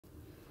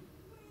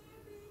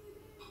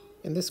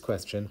In this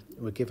question,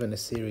 we're given a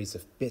series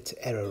of bit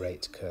error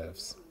rate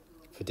curves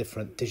for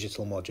different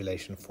digital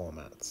modulation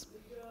formats,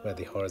 where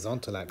the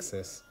horizontal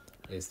axis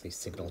is the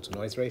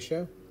signal-to-noise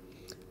ratio,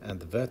 and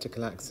the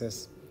vertical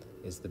axis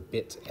is the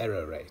bit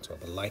error rate, or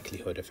the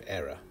likelihood of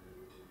error.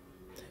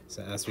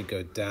 So as we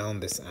go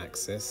down this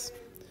axis,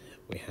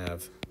 we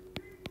have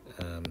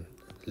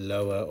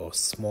lower or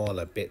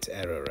smaller bit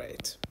error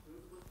rate.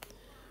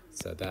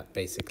 So that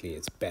basically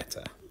is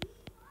better.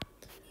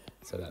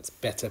 So that's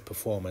better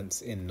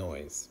performance in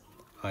noise,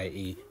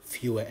 i.e.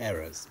 fewer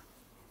errors.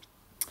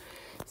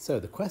 So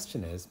the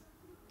question is,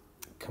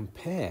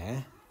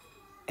 compare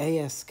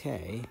ASK,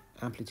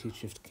 amplitude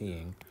shift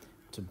keying,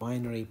 to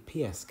binary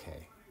PSK.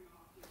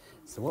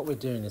 So what we're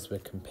doing is we're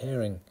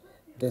comparing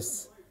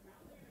this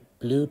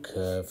blue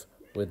curve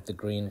with the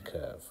green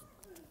curve.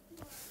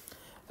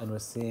 And we're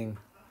seeing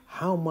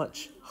how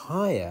much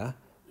higher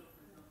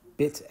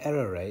bit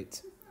error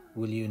rate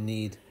will you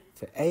need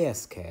for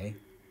ASK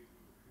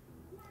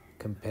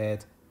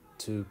compared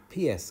to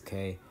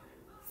PSK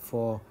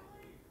for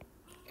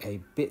a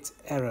bit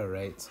error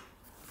rate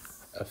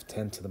of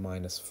 10 to the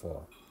minus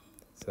 4.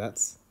 So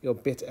that's your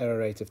bit error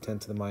rate of 10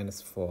 to the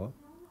minus 4.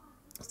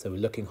 So we're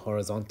looking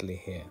horizontally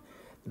here,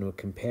 and we're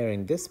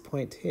comparing this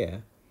point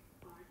here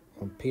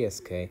on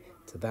PSK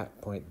to that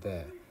point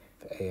there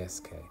for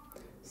ASK.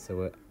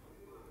 So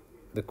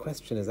the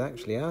question is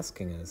actually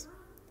asking us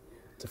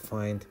to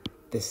find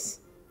this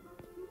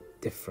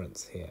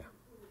difference here.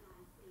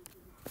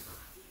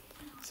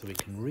 So we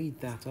can read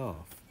that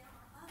off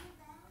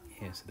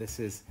here. So this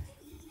is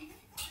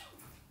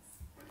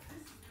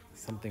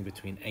something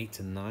between 8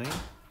 and 9,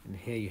 and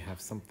here you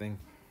have something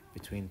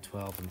between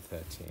 12 and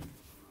 13.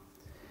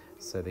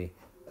 So the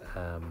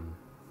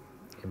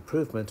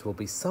improvement will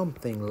be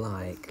something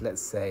like,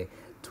 let's say,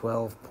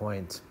 12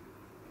 point,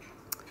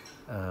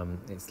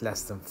 it's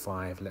less than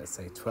 5, let's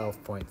say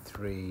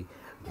 12.3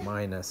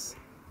 minus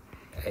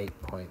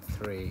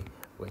 8.3,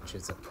 which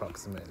is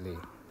approximately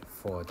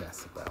 4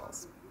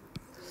 decibels.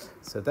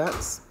 So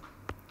that's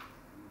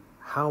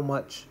how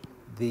much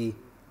the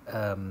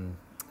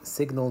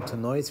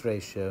signal-to-noise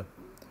ratio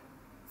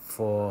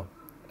for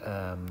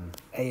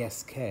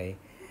ASK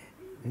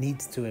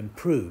needs to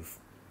improve.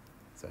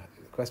 So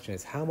the question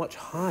is, how much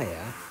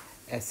higher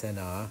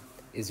SNR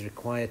is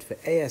required for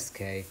ASK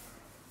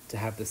to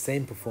have the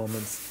same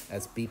performance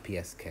as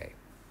BPSK?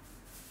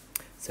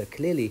 So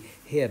clearly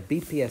here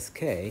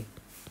BPSK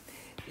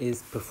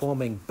is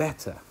performing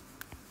better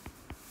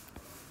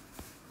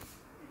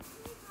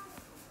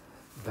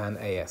than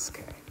ASK.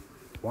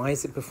 Why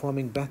is it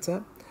performing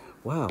better?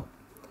 Well,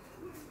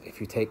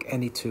 if you take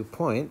any 2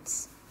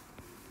 points,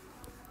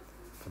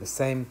 for the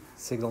same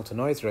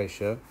signal-to-noise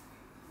ratio,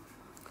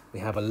 we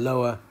have a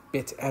lower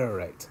bit error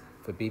rate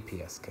for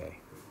BPSK.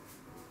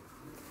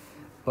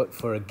 But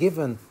for a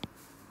given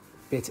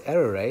bit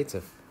error rate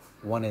of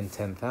 1 in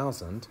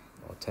 10,000,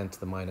 or 10 to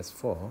the minus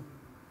 4,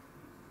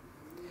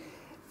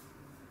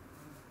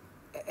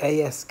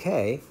 ASK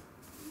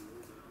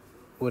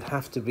would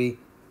have to be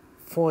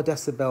 4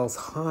 decibels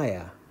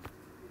higher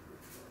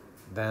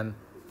than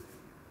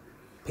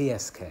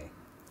PSK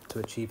to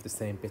achieve the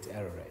same bit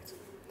error rate.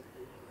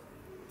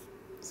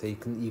 So you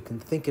can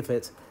think of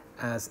it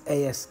as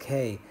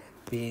ASK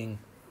being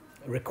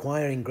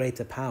requiring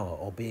greater power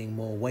or being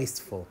more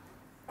wasteful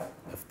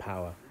of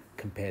power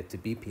compared to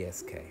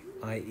BPSK,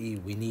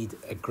 i.e. we need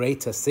a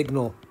greater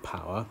signal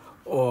power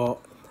or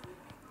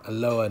a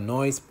lower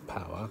noise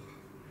power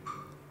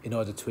in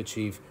order to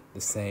achieve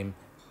the same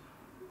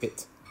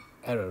bit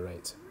error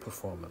rate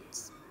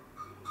performance.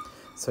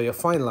 So your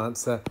final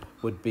answer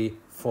would be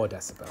 4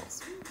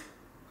 decibels.